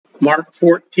Mark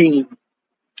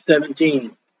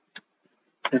 14:17.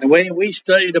 And the way we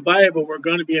study the Bible, we're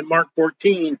going to be in Mark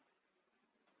 14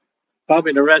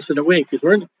 probably the rest of the week.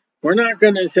 Because we're not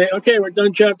going to say, okay, we're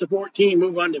done chapter 14,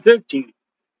 move on to 15.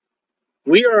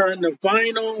 We are in the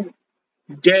final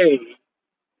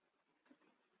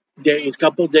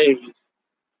couple days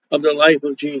of the life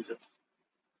of Jesus.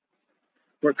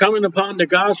 We're coming upon the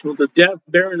gospel, the death,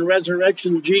 burial, and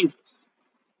resurrection of Jesus.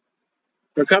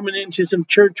 We're coming into some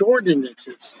church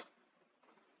ordinances.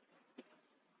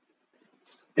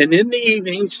 And in the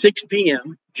evening, 6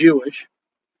 p.m., Jewish,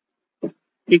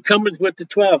 he comes with the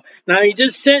 12. Now, he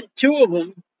just sent two of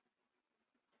them,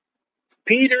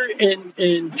 Peter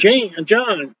and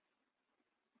John,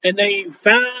 and they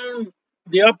found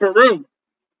the upper room.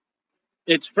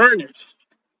 It's furnished.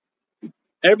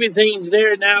 Everything's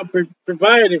there now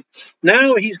provided.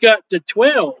 Now he's got the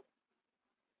 12.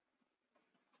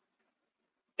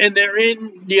 And they're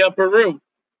in the upper room.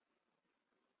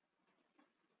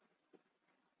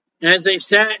 As they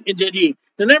sat and did eat.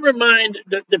 Now, never mind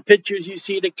the pictures you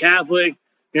see, the Catholic,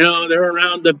 they're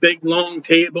around the big, long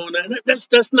table. And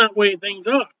that's not the way things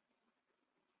are.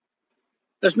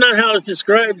 That's not how it's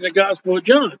described in the Gospel of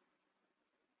John.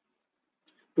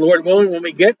 Lord willing, when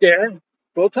we get there,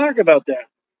 we'll talk about that.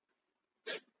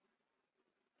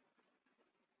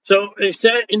 So they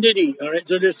sat and did eat. All right,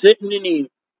 so they're sitting and eating.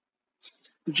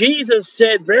 Jesus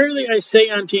said, verily I say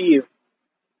unto you,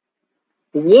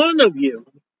 one of you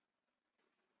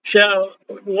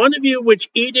which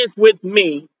eateth with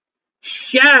me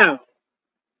shall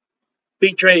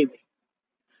betray me.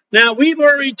 Now, we've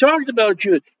already talked about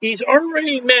Judas. He's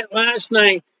already met last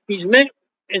night. He's met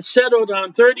and settled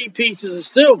on 30 pieces of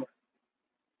silver.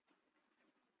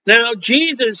 Now,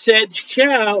 Jesus said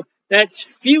shall, that's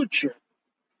future.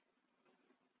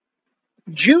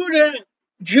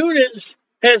 Judas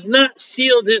has not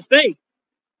sealed his fate.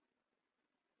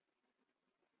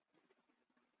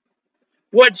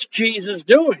 What's Jesus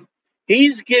doing?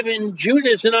 He's giving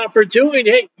Judas an opportunity.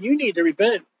 Hey, you need to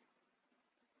repent.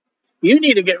 You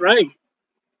need to get right.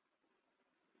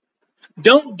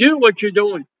 Don't do what you're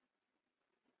doing.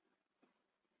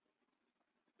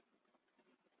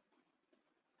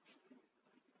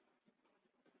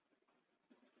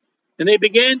 And they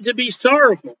began to be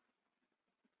sorrowful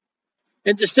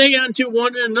and to say unto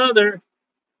one another,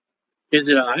 is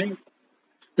it I?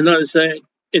 Another said,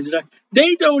 is it I?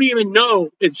 They don't even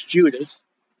know it's Judas.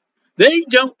 They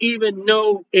don't even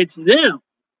know it's them.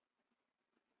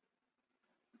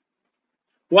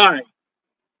 Why?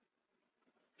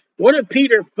 What if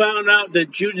Peter found out that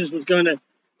Judas was going to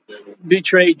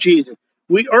betray Jesus?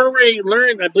 We already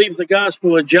learned, I believe it's the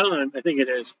Gospel of John, I think it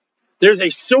is. There's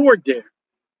a sword there.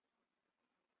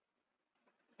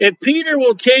 If Peter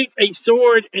will take a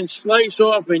sword and slice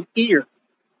off an ear,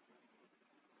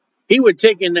 he would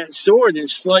take in that sword and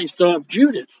sliced off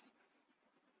Judas.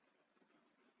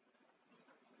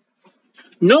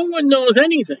 No one knows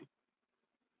anything.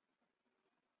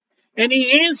 And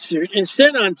he answered and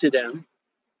said unto them,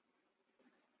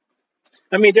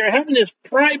 they're having this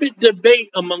private debate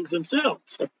amongst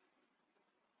themselves.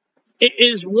 It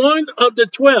is one of the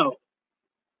 12.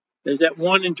 There's that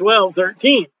 1 and 12,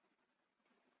 13.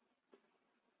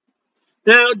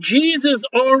 Now, Jesus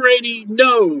already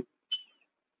knows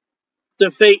the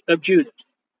fate of Judas.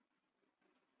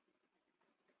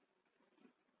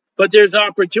 But there's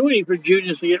opportunity for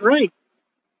Judas to get right.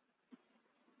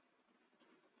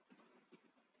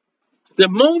 The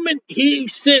moment he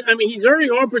said, he's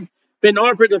already been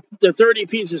offered the 30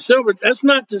 pieces of silver. That's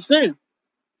not to sin.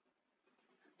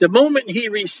 The moment he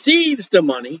receives the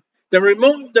money,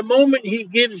 the moment he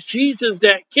gives Jesus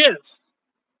that kiss,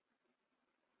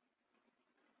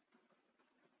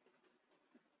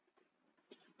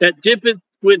 that dippeth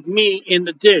with me in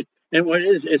the dish. And what it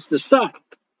is, it's the sop.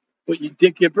 What you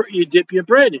dip your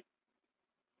bread in.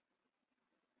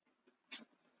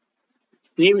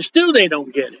 And even still they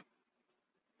don't get it.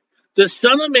 The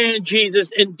Son of Man,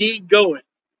 Jesus, indeed goeth,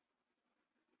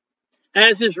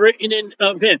 as is written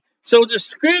of him. So the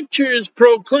scriptures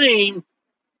proclaim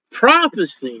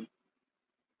prophecy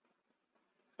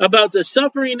about the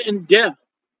suffering and death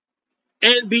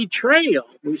and betrayal.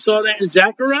 We saw that in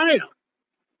Zechariah.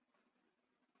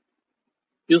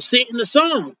 You'll see it in the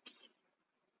Psalms.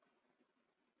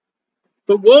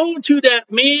 But woe to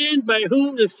that man by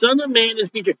whom the Son of Man is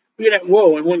betrayed. Look at that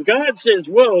woe. And when God says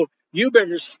woe, you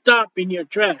better stop in your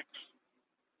tracks.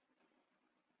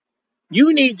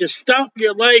 You need to stop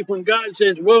your life when God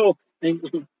says woe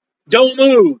and don't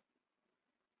move.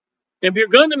 If you're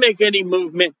going to make any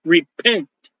movement, repent.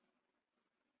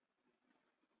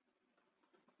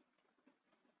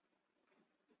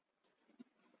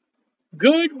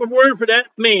 good word for that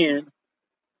man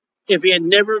if he had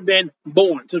never been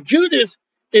born. So Judas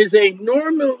is a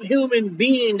normal human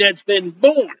being that's been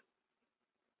born.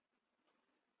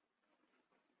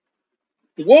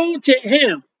 Woe to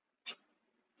him.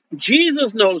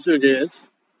 Jesus knows who it is.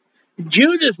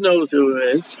 Judas knows who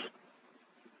it is.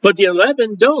 But the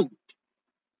 11 don't.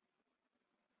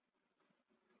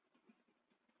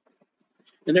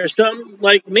 And there's some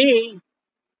like me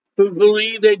who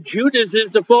believe that Judas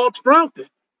is the false prophet.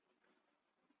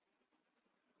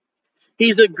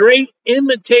 He's a great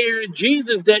imitator of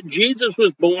Jesus, that Jesus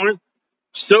was born,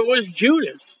 so was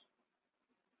Judas.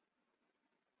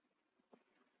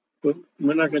 But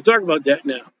we're not going to talk about that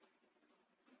now.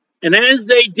 And as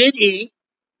they did eat,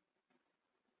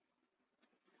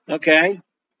 okay,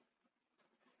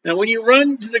 now when you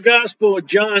run to the Gospel of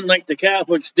John like the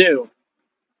Catholics do,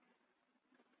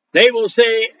 they will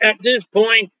say at this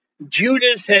point,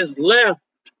 Judas has left.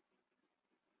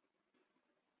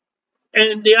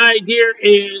 And the idea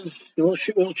is, we'll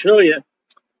show you,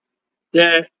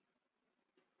 that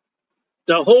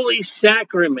the holy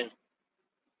sacrament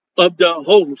of the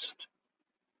host,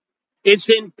 it's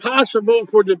impossible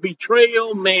for the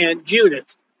betrayal man,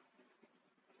 Judas,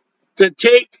 to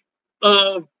take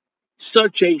of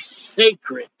such a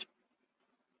sacred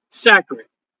sacrament.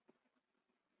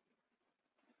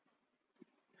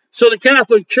 So the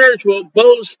Catholic Church will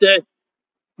boast that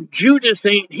Judas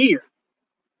ain't here.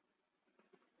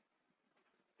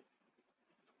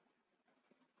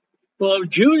 Well, if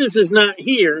Judas is not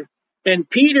here, and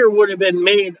Peter would have been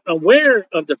made aware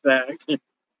of the fact,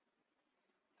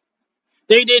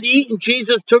 they did eat and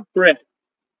Jesus took bread.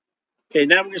 Okay,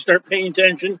 now we're going to start paying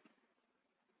attention.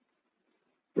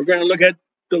 We're going to look at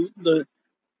the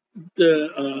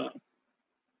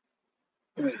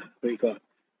what do you call it?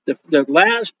 The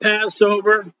last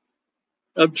Passover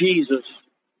of Jesus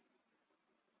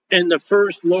and the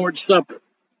first Lord's Supper.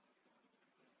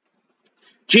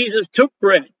 Jesus took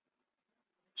bread.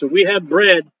 So we have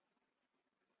bread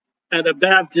at a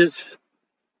Baptist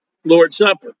Lord's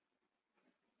Supper.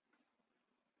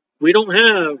 We don't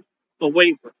have a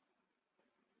wafer.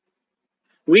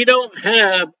 We don't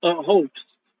have a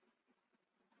host.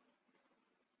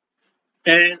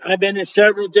 And I've been in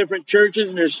several different churches,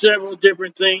 and there's several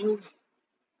different things,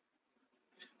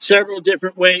 several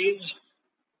different ways,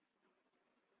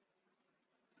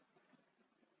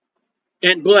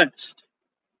 and blessed.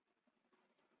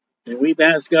 And we've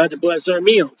asked God to bless our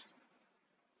meals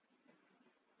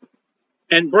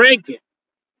and break it.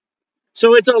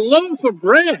 So it's a loaf of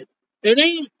bread. It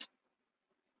ain't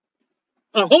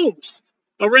a host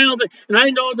around it. And I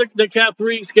know the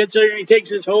Catholic gets there and he takes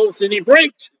his host and he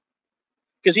breaks it,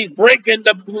 because he's breaking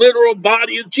the literal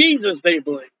body of Jesus, they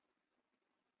believe.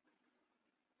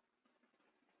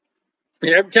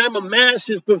 And every time a mass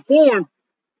is performed,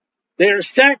 they are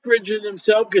sacrilege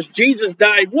themselves, because Jesus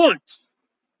died once,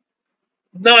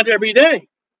 not every day.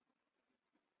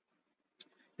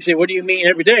 You say, what do you mean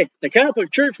every day? The Catholic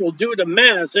Church will do the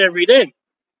mass every day,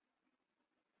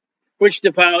 which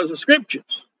defiles the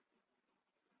scriptures.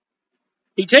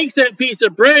 He takes that piece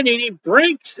of bread and he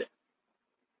breaks it.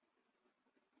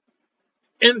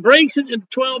 And breaks it in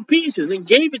 12 pieces and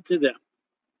gave it to them.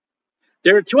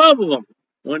 There are 12 of them.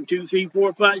 1, 2, 3,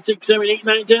 4, 5, 6, 7, 8,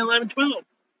 9, 10, 11, 12.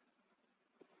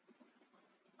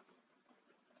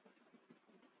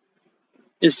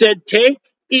 It said, take,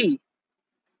 eat.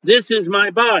 This is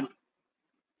my body.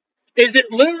 Is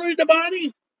it literally the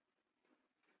body?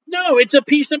 No, it's a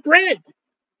piece of bread.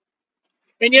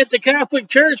 And yet the Catholic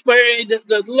Church, by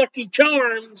the lucky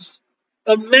charms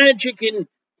of magic and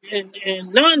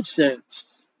nonsense,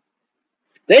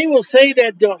 they will say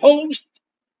that the host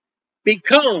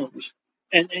becomes,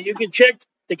 and you can check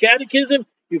the catechism,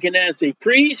 you can ask a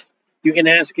priest, you can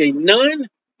ask a nun,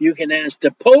 you can ask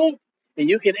the Pope, and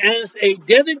you can ask a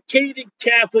dedicated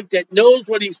Catholic that knows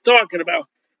what he's talking about.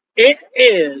 It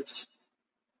is,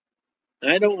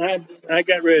 I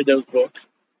got rid of those books.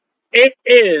 It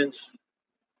is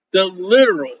the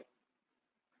literal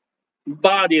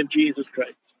body of Jesus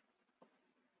Christ.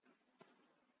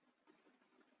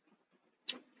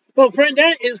 Well, friend,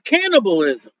 that is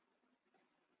cannibalism.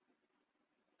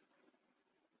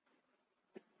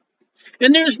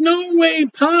 And there's no way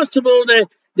possible that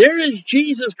there is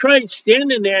Jesus Christ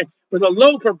standing there with a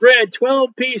loaf of bread,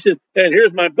 12 pieces, and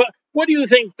here's my butt. What do you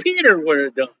think Peter would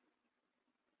have done?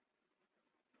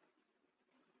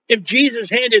 If Jesus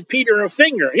handed Peter a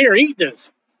finger, here, eat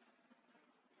this.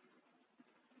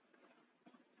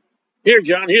 Here,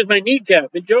 John, here's my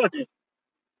kneecap. Enjoy it.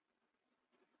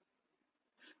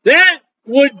 That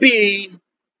would be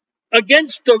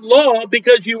against the law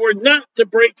because you were not to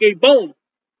break a bone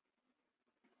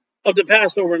of the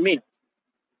Passover meal,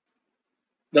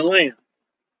 the lamb.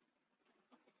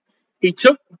 He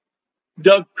took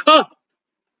the cup.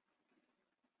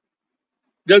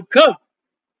 The cup.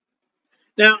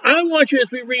 Now, I want you,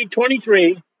 as we read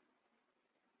 23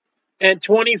 and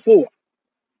 24,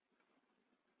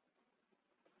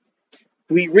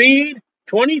 we read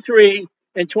 23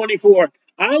 and 24.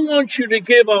 I want you to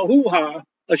give a hoo-ha,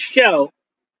 a shout,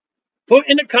 put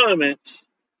in the comments,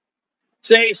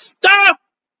 say, stop!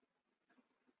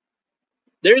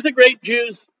 There's the grape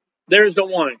juice, there's the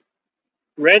wine.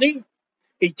 Ready?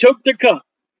 He took the cup.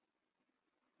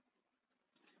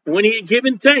 And when he had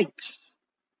given thanks,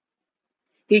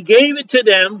 he gave it to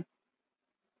them,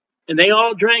 and they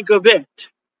all drank of it,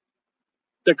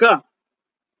 the cup.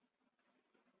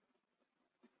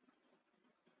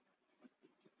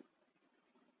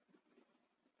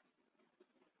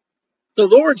 The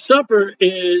Lord's Supper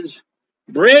is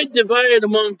bread divided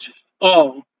amongst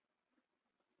all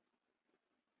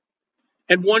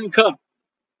and one cup,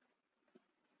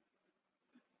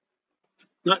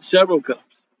 not several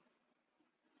cups.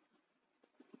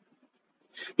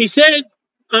 He said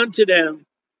unto them,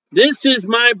 this is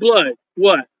my blood,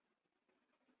 what?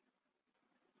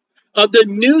 Of the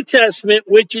New Testament,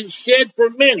 which is shed for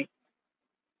many.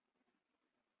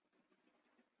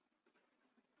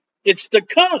 It's the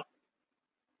cup.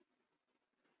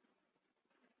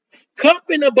 Cup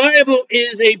in the Bible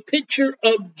is a picture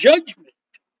of judgment.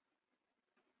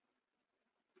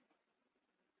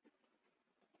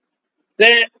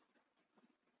 That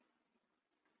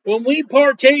when we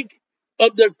partake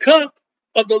of the cup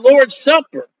of the Lord's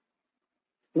Supper,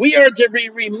 we are to be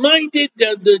reminded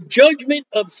of the judgment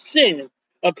of sin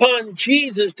upon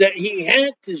Jesus, that he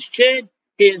had to shed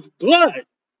his blood.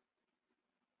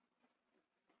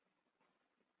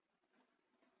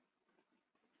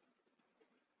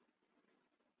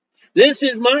 This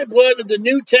is my blood of the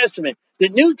New Testament. The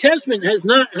New Testament has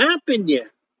not happened yet.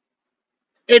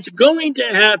 It's going to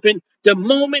happen the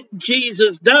moment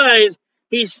Jesus dies.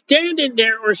 He's standing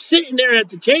there or sitting there at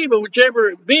the table, whichever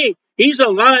it be. He's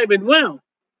alive and well.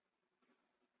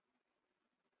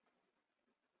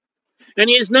 And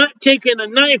he is not taking a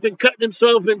knife and cutting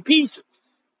himself in pieces.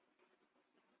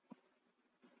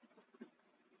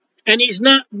 And he's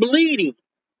not bleeding.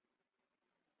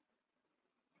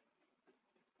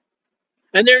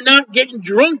 And they're not getting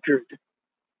drunkard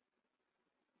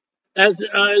as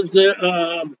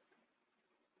the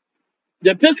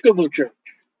Episcopal Church,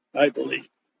 I believe,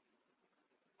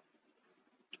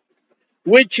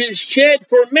 which is shed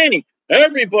for many.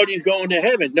 Everybody's going to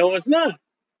heaven. No, it's not.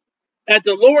 At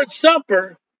the Lord's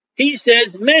Supper, he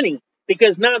says many,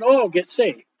 because not all get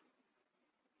saved.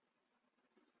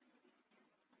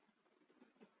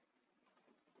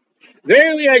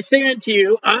 Verily I say unto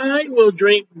you, I will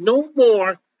drink no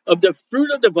more of the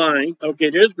fruit of the vine. Okay,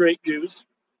 there's grape juice.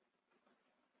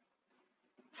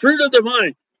 Fruit of the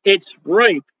vine. It's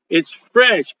ripe. It's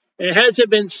fresh. It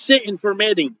hasn't been sitting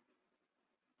fermenting.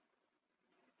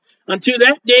 Until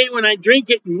that day when I drink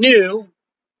it new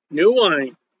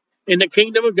wine, in the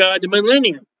kingdom of God, the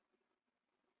millennium.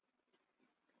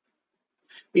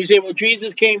 You say, well,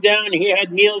 Jesus came down and he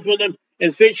had meals with them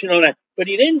and fish and all that. But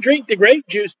he didn't drink the grape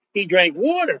juice. He drank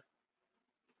water.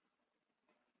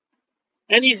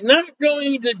 And he's not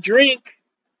going to drink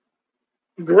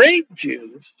grape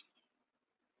juice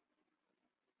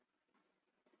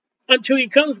until he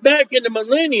comes back in the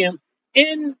millennium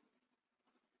in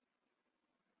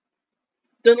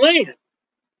the land.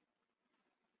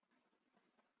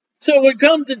 So we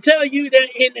come to tell you that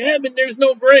in heaven there's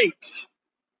no grapes.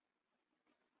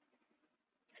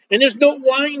 And there's no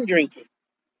wine drinking.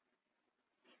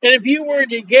 And if you were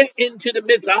to get into the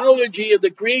mythology of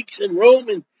the Greeks and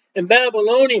Romans and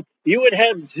Babylonians, you would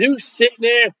have Zeus sitting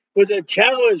there with a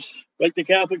chalice, like the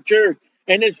Catholic Church,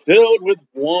 and it's filled with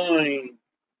wine.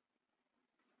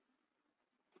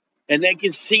 And they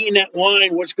can see in that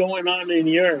wine what's going on in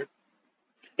the earth.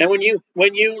 And when you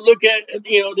look at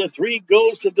the three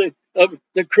ghosts of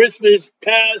the Christmas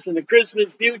past and the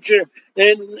Christmas future,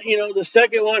 then the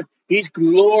second one, he's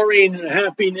glorying in the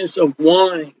happiness of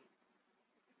wine.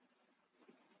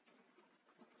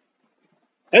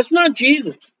 That's not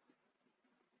Jesus.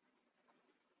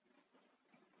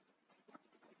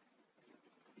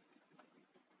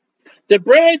 The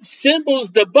bread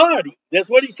symbols the body. That's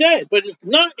what he said, but it's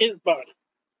not his body.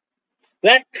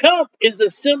 That cup is a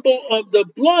symbol of the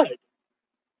blood.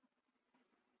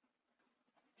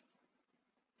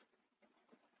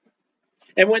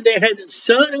 And when they had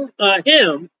sung a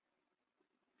hymn,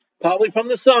 probably from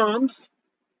the Psalms,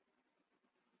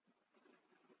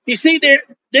 You see,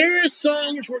 there are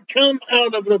songs that come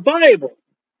out of the Bible.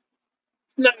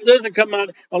 No, it doesn't come out.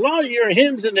 A lot of your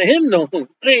hymns in the hymnal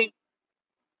ain't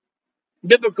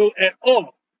biblical at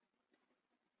all.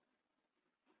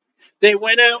 They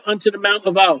went out unto the Mount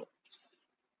of Olives.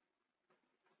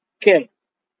 Okay.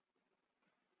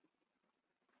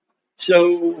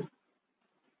 So,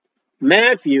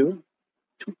 Matthew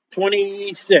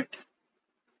 26.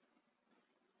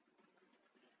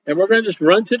 And we're going to just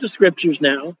run through the scriptures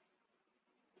now.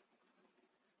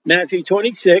 Matthew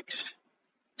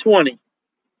 26:20.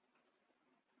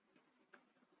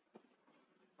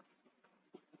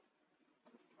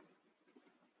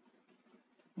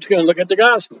 Just going to look at the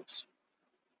Gospels.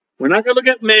 We're not going to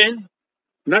look at men.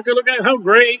 We're not going to look at how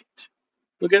great.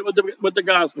 Look at what the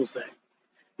Gospels say.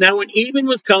 Now, when even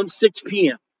was come, 6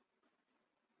 p.m.,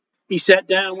 he sat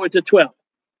down with the 12.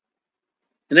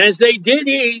 And as they did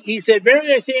eat, he said,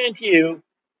 verily I say unto you,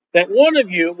 that one of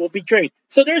you will betray me.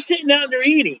 So they're sitting down, they're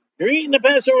eating. They're eating the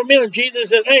Passover meal, and Jesus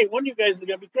said, hey, one of you guys is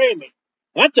going to betray me.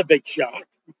 That's a big shock.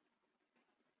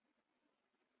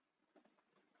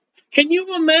 Can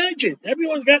you imagine?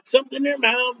 Everyone's got something in their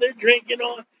mouth, they're drinking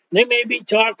on, they may be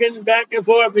talking back and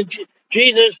forth, and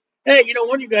Jesus, hey,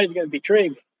 one of you guys is going to betray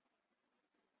me.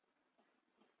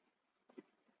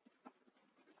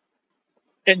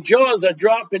 And jaws are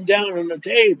dropping down on the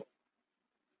table.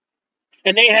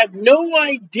 And they have no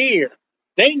idea.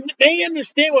 They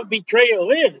understand what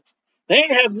betrayal is. They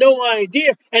have no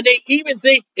idea. And they even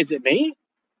think, is it me?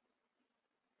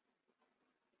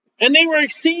 And they were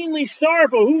exceedingly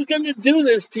sorrowful. Who's going to do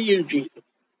this to you, Jesus?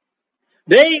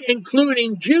 They,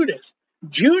 including Judas.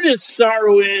 Judas'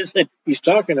 sorrow is that he's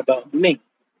talking about me.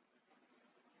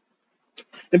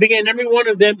 And began every one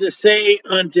of them to say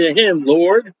unto him,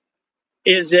 Lord,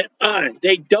 is it I?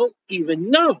 They don't even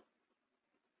know.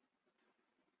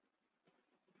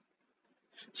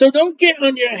 So don't get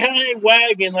on your high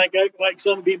wagon like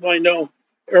some people I know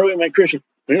early in my Christian.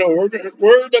 We're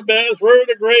the best, we're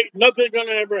the great, nothing's going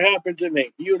to ever happen to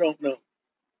me. You don't know.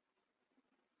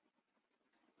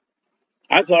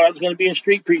 I thought I was going to be a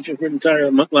street preacher for an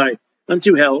entire life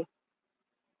unto hell.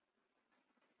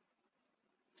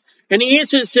 And he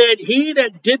answered and said, he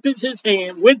that dippeth his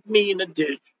hand with me in the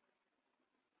dish,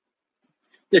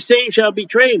 the same shall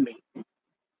betray me.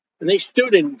 And they still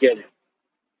didn't get it.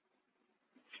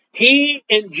 He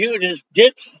and Judas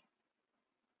dips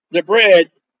the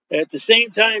bread at the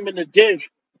same time in the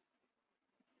dish.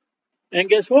 And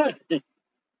guess what?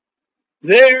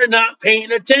 They're not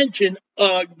paying attention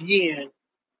again.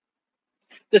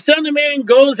 The Son of Man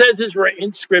goes as is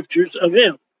written scriptures of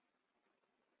him.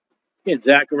 In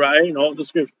Zechariah and all the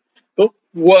scriptures. But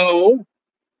woe, you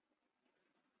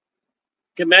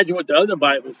can imagine what the other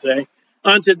Bibles say,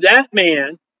 unto that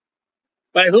man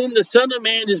by whom the Son of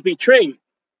Man is betrayed.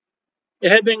 It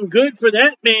had been good for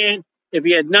that man if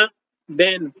he had not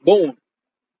been born.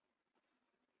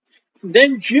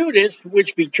 Then Judas,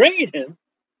 which betrayed him,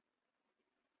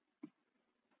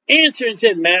 answered and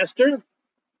said, Master,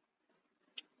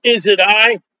 is it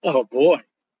I? Oh boy.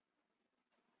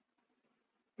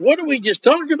 What did we just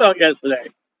talk about yesterday?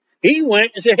 He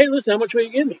went and said, hey, listen, how much will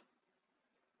you give me?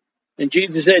 And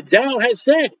Jesus said, thou hast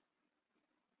said.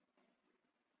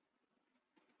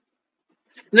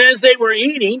 And as they were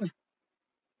eating,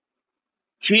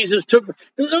 Jesus took,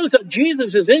 notice that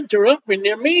Jesus is interrupting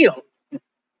their meal.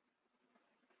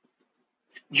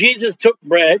 Jesus took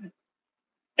bread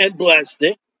and blessed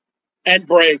it and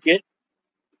brake it,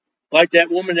 like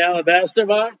that woman in alabaster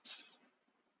box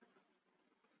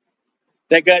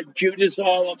that got Judas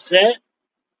all upset.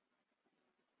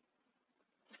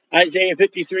 Isaiah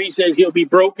 53 says he'll be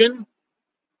broken.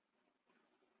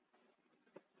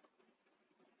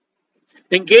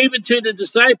 And gave it to the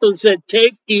disciples and said,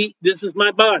 take, eat, this is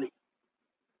my body.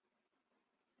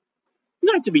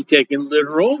 Not to be taken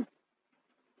literal.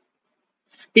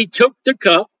 He took the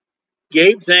cup,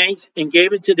 gave thanks, and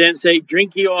gave it to them, say,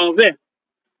 drink ye all of it.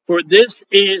 For this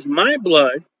is my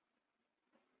blood.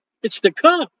 It's the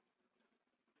cup.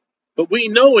 But we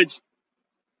know it's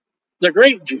the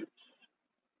grape juice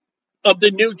of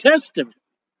the New Testament.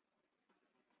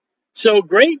 So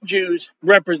grape juice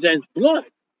represents blood.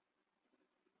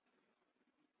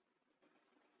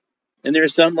 And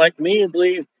there's some like me who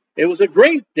believe it was a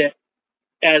grape that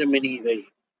Adam and Eve ate.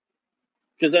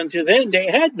 Because until then, they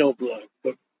had no blood.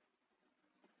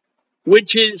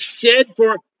 Which is shed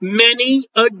for many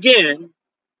again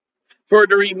for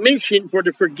the remission, for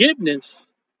the forgiveness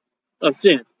of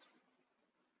sins.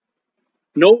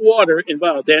 No water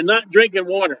involved. They're not drinking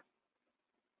water.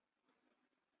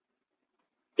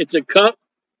 It's a cup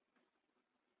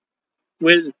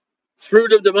with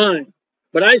fruit of the vine.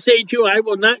 But I say to you, I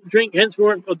will not drink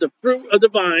henceforth of the fruit of the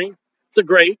vine, the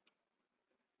grape,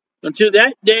 until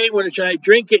that day when I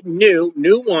drink it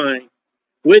new wine,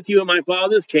 with you in my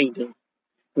Father's kingdom.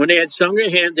 When they had sung a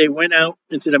hymn, they went out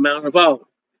into the Mount of Olives.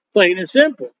 Plain and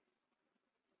simple.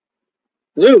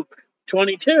 Luke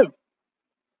 22,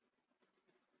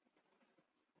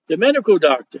 the medical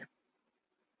doctor.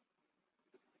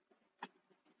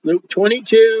 Luke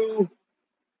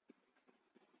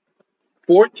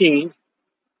 22:14.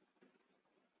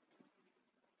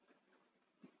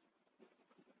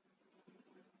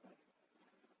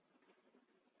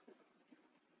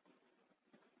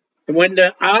 And when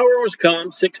the hour was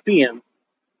come, 6 p.m.,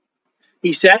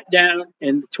 he sat down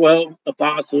and the 12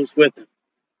 apostles with him.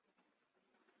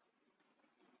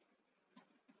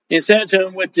 And said to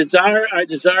him, with desire, I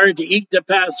desire to eat the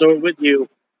Passover with you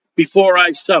before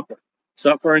I suffer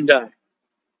and die.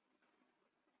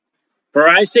 For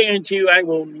I say unto you, I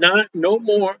will not no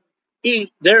more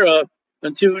eat thereof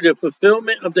until the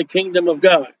fulfillment of the kingdom of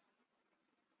God.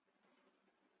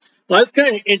 Well, that's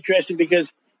kind of interesting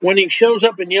because when he shows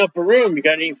up in the upper room, you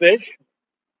got any fish?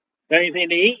 Got anything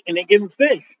to eat? And they give him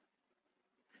fish.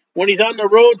 When he's on the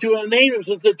road to Emmaus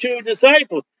with the two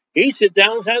disciples, he sits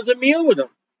down and has a meal with them.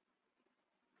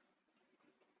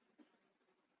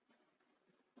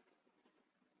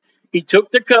 He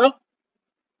took the cup,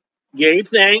 gave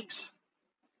thanks,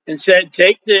 and said,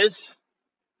 take this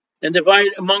and divide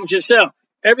it amongst yourselves.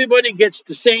 Everybody gets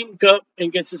the same cup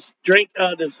and gets to drink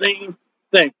out of the same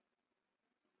thing.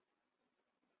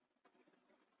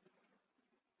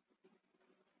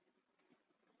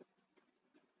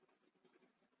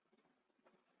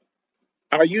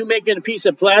 Are you making a piece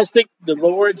of plastic the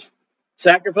Lord's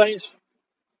sacrifice?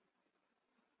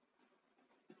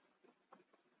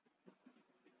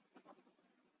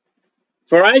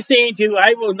 For I say unto you,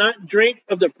 I will not drink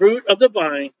of the fruit of the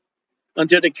vine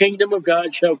until the kingdom of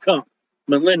God shall come.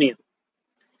 Millennium.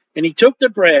 And he took the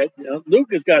bread.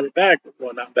 Luke has got it backwards.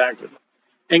 Well, not backwards.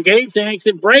 And gave thanks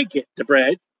and brake it, the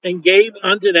bread, and gave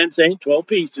unto them, saying, 12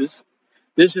 pieces.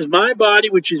 This is my body,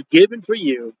 which is given for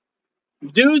you.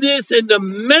 Do this in the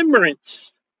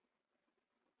remembrance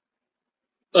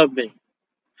of me.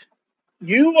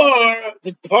 You are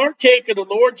to partake of the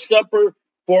Lord's Supper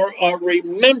for a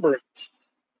remembrance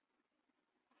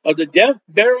of the death,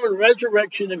 burial, and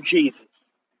resurrection of Jesus.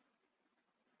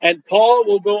 And Paul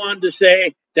will go on to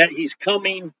say that he's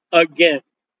coming again.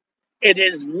 It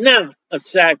is not a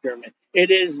sacrament.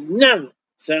 It is not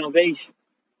salvation.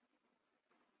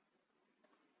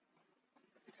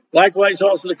 Likewise,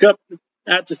 also the cup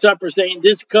after supper, saying,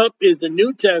 this cup is the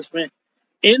New Testament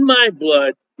in my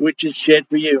blood, which is shed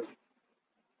for you.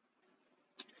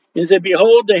 And said,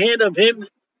 behold, the hand of him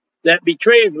that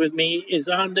betrayeth with me is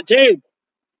on the table.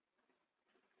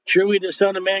 Truly the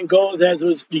Son of Man goes as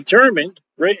was determined,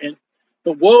 written,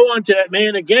 but woe unto that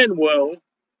man again, woe.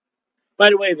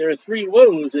 By the way, there are 3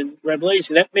 woes in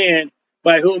Revelation, that man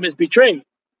by whom is betrayed.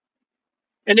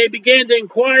 And they began to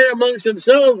inquire amongst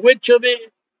themselves which of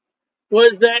it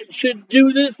was that should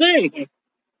do this thing.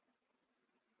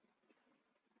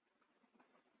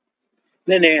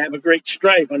 Then they have a great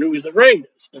strife on who is the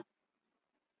greatest.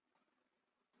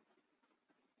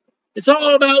 It's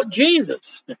all about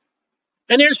Jesus.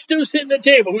 And there's 2 sitting at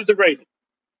the table. Who's the greatest?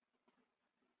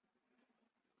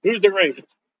 Who's the greatest?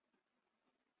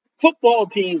 Football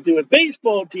teams do it.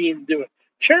 Baseball teams do it.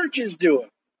 Churches do it.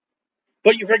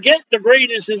 But you forget the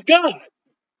greatest is God.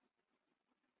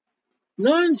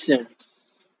 Nonsense.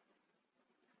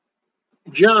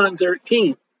 John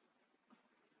 13.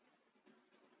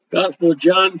 Gospel of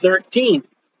John 13.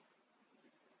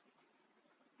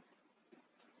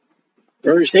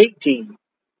 Verse 18.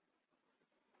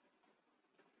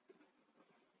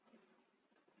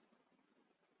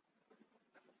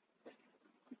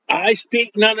 I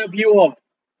speak none of you all.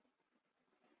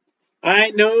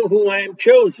 I know who I am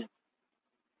chosen,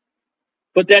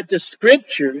 but that the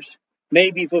scriptures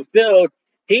may be fulfilled.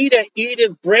 He that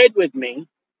eateth bread with me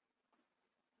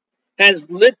has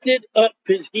lifted up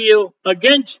his heel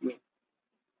against me.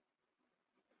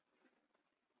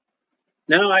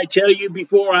 Now I tell you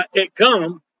before it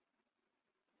come,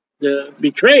 the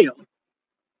betrayal,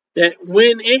 that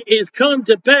when it is come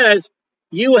to pass,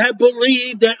 you have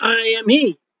believed that I am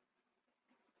he.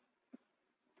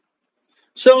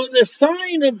 So the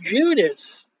sign of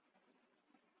Judas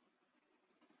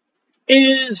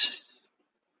is,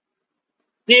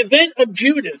 the event of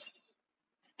Judas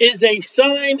is a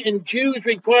sign, and Jews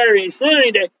require a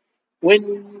sign that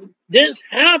when this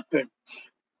happens,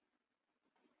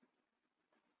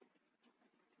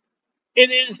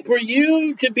 it is for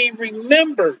you to be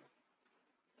remembered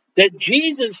That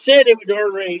Jesus said it would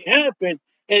already happen,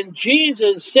 and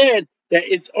Jesus said that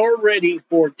it's already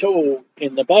foretold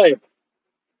in the Bible.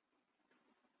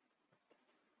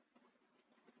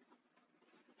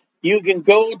 You can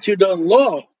go to the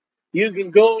law. You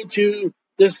can go to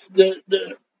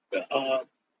the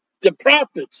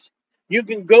prophets. You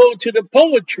can go to the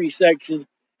poetry section,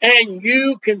 and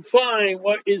you can find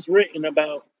what is written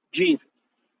about Jesus.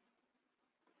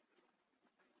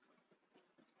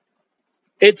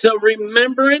 It's a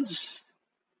remembrance.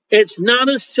 It's not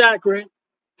a sacrament.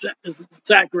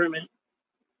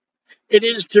 It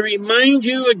is to remind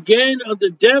you again of the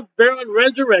death, burial, and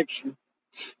resurrection.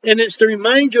 And it's to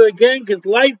remind you again, because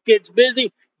life gets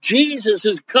busy, Jesus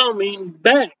is coming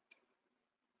back.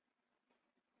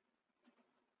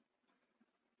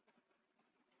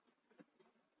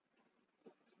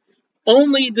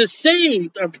 Only the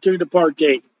saved are to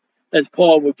partake, as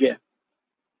Paul would get.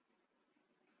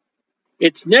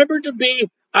 It's never to be,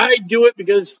 I do it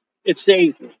because it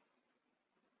saves me.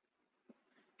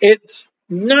 It's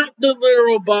not the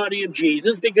literal body of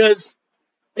Jesus, because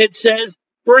it says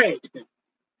bread.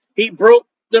 He broke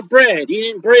the bread. He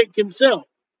didn't break himself.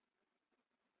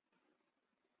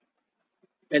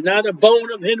 And not a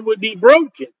bone of him would be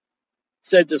broken,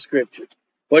 said the scriptures.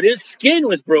 But his skin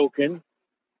was broken.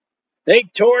 They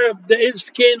tore his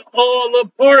skin all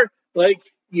apart like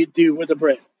you do with the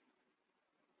bread.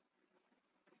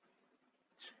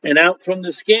 And out from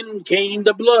the skin came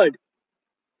the blood.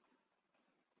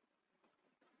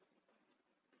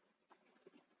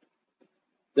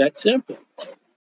 That's simple.